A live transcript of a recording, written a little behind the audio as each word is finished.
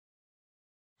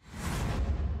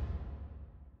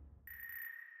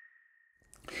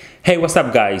Hey, what's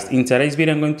up guys? In today's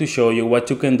video I'm going to show you what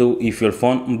you can do if your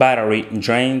phone battery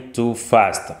drains too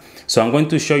fast. So I'm going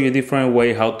to show you a different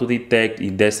way how to detect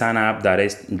if there's an app that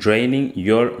is draining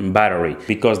your battery,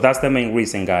 because that's the main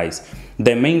reason, guys.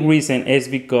 The main reason is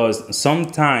because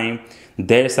sometimes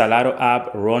there's a lot of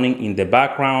app running in the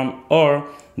background, or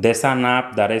there's an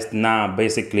app that is not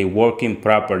basically working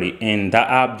properly, and that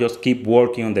app just keep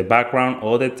working on the background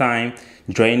all the time,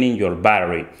 draining your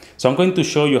battery. So I'm going to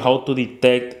show you how to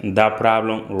detect that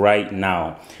problem right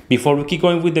now. Before we keep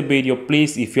going with the video,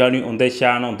 please, if you are new on the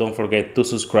channel, don't forget to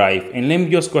subscribe, and let me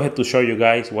just go ahead to show you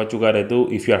guys what you gotta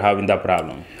do if you're having that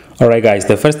problem. Alright guys,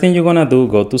 the first thing you're gonna do,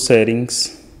 go to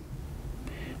settings,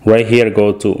 right here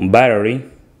go to battery,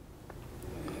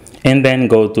 and then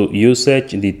go to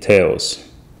usage details.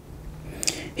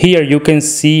 Here you can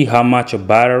see how much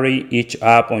battery each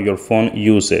app on your phone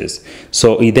uses.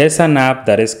 So if there's an app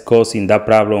that is causing that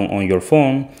problem on your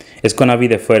phone, it's gonna be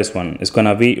the first one. It's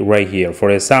gonna be right here.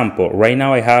 For example, right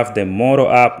now I have the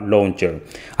Moto app launcher.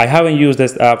 I haven't used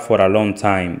this app for a long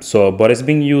time, but it's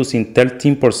been using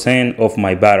 13% of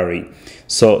my battery.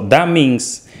 So that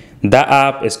means that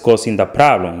app is causing the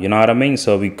problem, you know what I mean?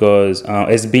 So because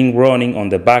it's been running on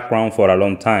the background for a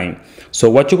long time. So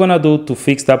what you're gonna do to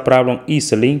fix that problem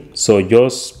easily, so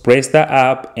just press the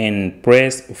app and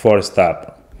press force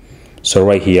stop. So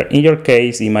right here, in your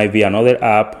case, it might be another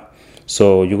app.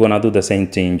 So you're gonna do the same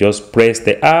thing. Just press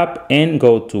the app and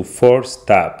go to force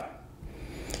stop.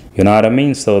 You know what I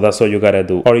mean? So that's what you gotta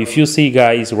do. Or if you see,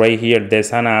 guys, right here,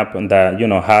 there's an app that, you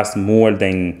know, has more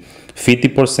than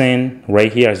 50%.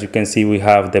 Right here, as you can see, we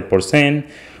have the percent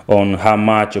on how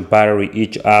much battery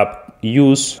each app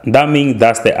use. That means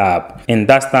that's the app, and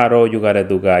that's not all you gotta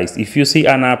do, guys. If you see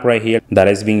an app right here that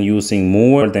has been using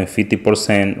more than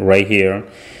 50% right here,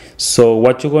 so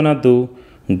what you're gonna do,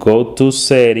 go to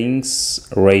settings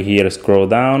right here, scroll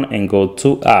down and go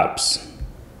to apps.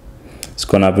 It's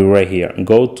gonna be right here.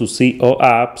 Go to see all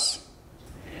apps,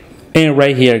 and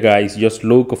right here, guys, just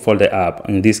look for the app.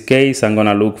 In this case, I'm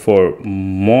gonna look for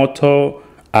Moto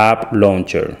app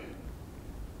launcher.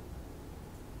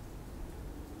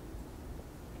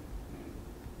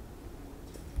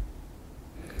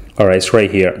 Alright, it's right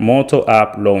here, Moto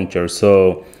app launcher.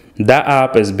 So that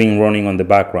app is being running on the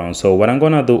background. So what I'm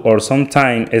gonna do, or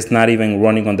sometimes it's not even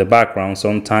running on the background,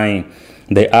 sometimes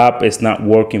the app is not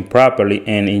working properly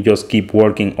and it just keep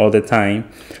working all the time.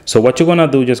 So what you're gonna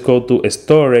do, just go to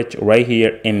storage right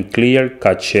here and clear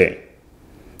cache.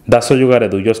 That's what you gotta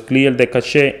do. Just clear the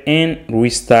cache and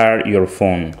restart your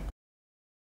phone.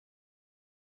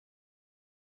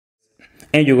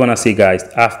 And you're gonna see, guys,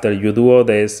 after you do all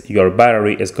this, your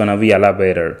battery is gonna be a lot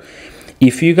better.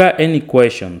 If you got any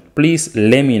question, please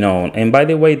let me know. And by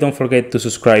the way, don't forget to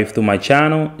subscribe to my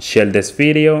channel, share this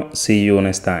video. See you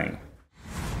next time.